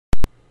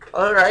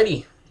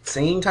Alrighty,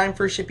 singing time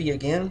for Shippy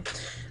again.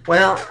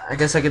 Well, I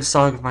guess I get a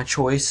song of my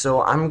choice,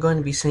 so I'm going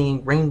to be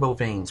singing Rainbow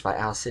Veins by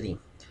Owl City.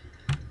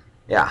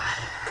 Yeah,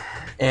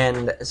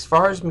 and as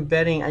far as me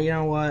betting, you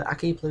know what? I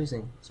keep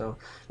losing, so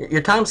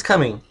your time's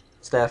coming,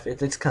 Steph.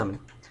 It's coming.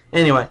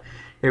 Anyway,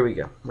 here we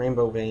go.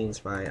 Rainbow Veins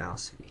by Owl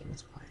City.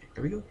 Let's play it.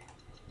 Here we go.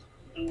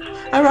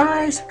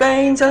 Arise,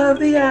 veins of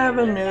the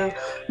avenue,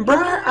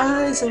 bright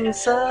eyes and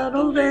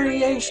subtle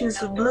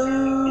variations of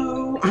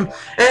blue.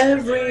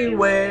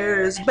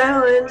 Everywhere is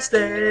balance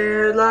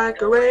there,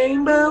 like a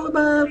rainbow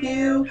above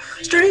you.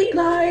 Street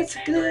lights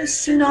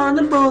glisten on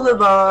the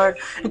boulevard,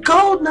 and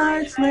cold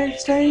nights make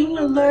staying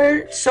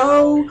alert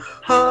so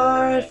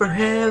hard. For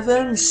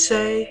heaven's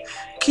sake,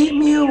 keep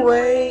me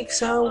awake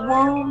so I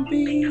won't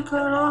be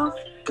caught off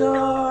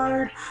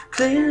guard.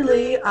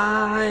 Clearly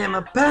I am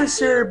a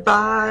passerby,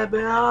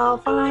 but I'll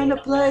find a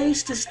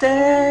place to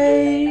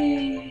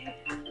stay.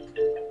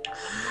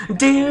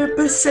 Dear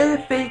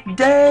Pacific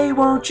Day,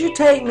 won't you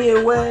take me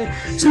away?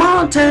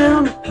 Small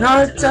town,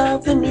 hearts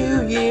of the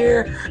new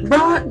year,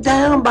 brought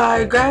down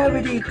by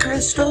gravity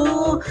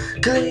crystal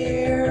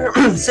clear.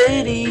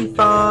 City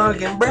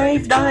fog and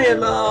brave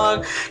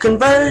dialogue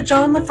converge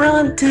on the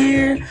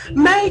frontier.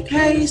 Make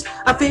haste,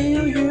 I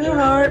feel your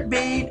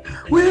heartbeat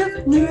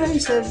with new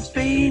ace of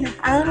speed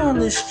out on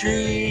the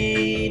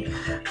street.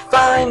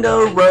 Find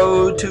a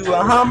road to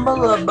a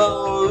humble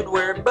abode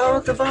where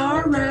both of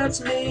our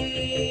routes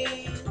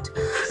meet.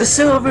 The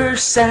silver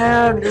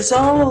sound is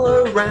all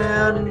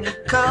around, and the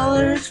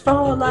colors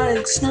fall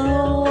like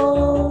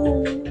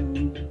snow.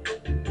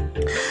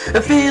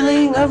 A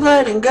feeling of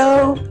letting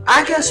go,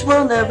 I guess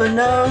we'll never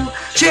know.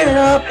 Cheer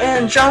up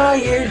and dry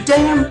your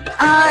damp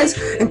eyes,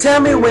 and tell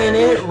me when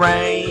it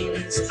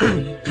rains.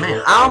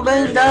 Man, I'll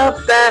blend up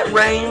that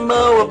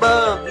rainbow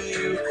above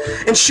you,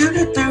 and shoot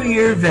it through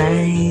your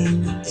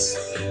veins.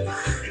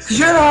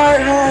 Your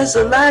heart has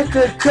a lack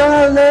of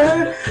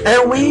color,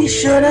 and we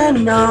should have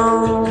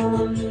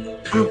known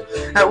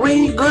that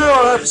we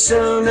grow up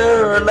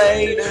sooner or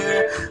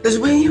later, 'cause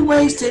we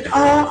wasted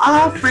all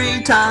our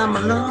free time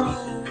alone.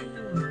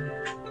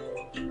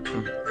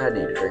 I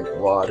need to drink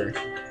water.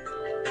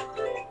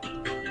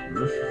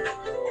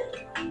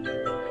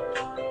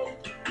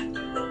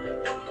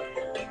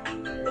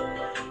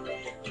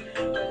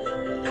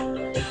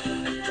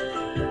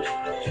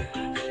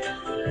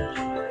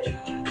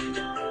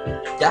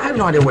 Yeah, I have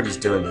no idea what he's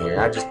doing here.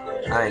 I ain't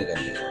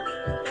gonna do that.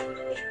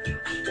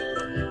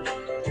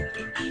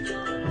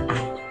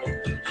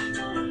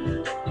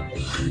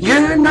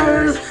 Your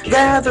nerves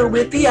gather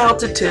with the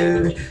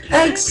altitude.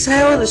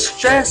 Exhale the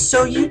stress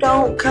so you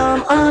don't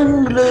come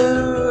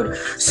unglued.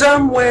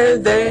 Somewhere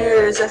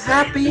there's a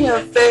happy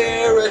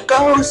affair, a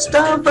ghost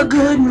of a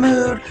good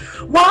mood.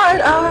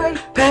 Wide-eyed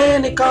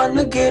panic on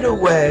the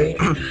getaway.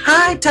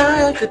 High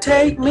tide could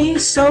take me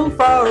so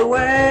far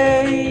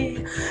away.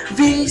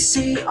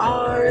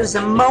 VCRs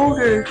and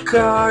motor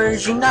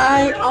cars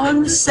unite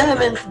on the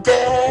seventh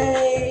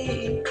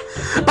day.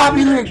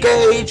 Popular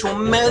gauge will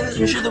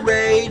measure the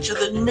rage of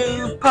the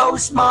new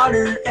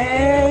postmodern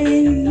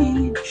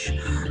age.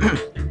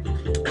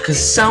 'Cause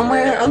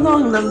somewhere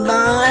along the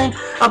line,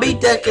 I'll be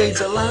decades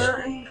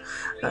alive.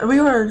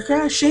 We were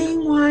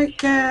crashing white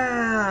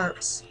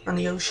caps on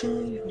the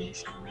ocean,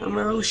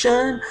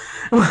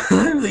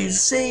 lovely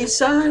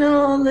seaside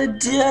on the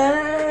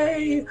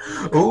day.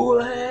 Oh,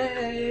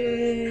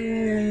 hey,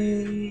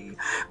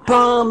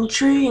 palm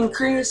tree and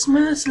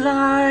Christmas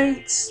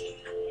lights.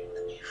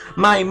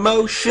 My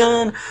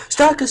emotion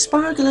struck a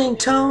sparkling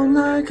tone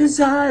like a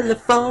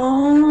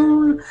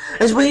xylophone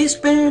as we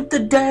spent the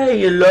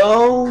day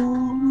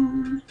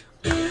alone.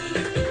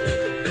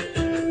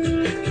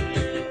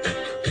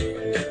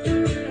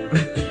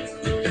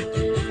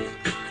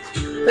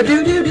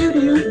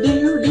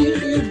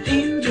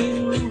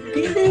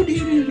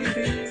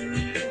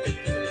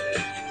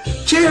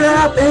 Cheer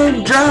up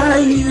and dry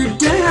your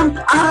damp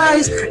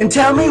eyes and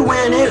tell me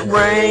when it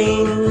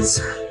rains.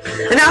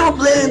 And I'll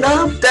blend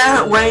up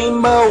that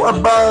rainbow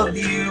above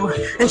you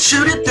and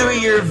shoot it through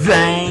your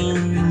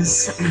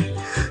veins.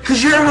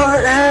 'Cause your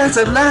heart has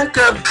a lack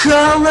of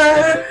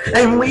color,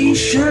 and we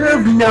should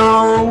have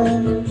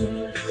known.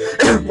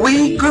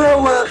 We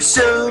grow up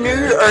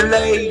sooner or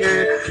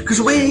later, 'cause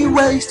we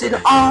wasted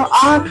all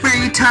our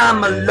free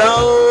time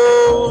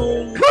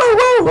alone. Woo,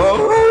 woo, woo,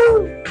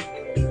 woo.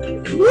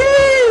 Woo.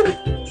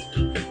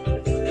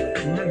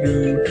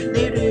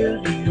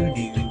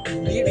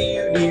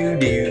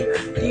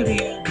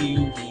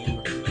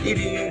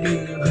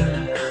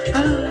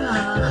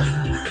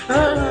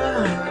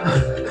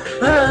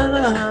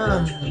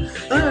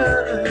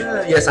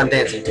 Yes, I'm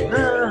dancing too.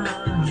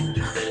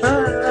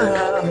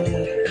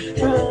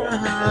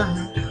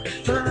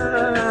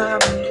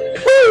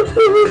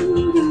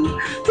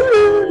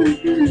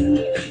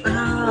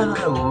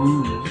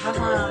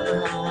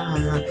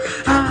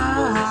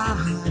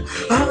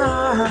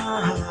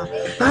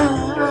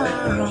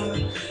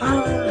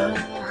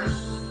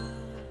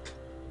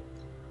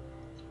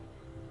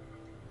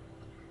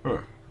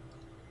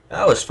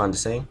 That was fun to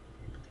sing.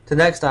 Till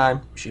next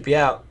time, sheep you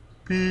out.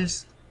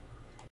 Peace.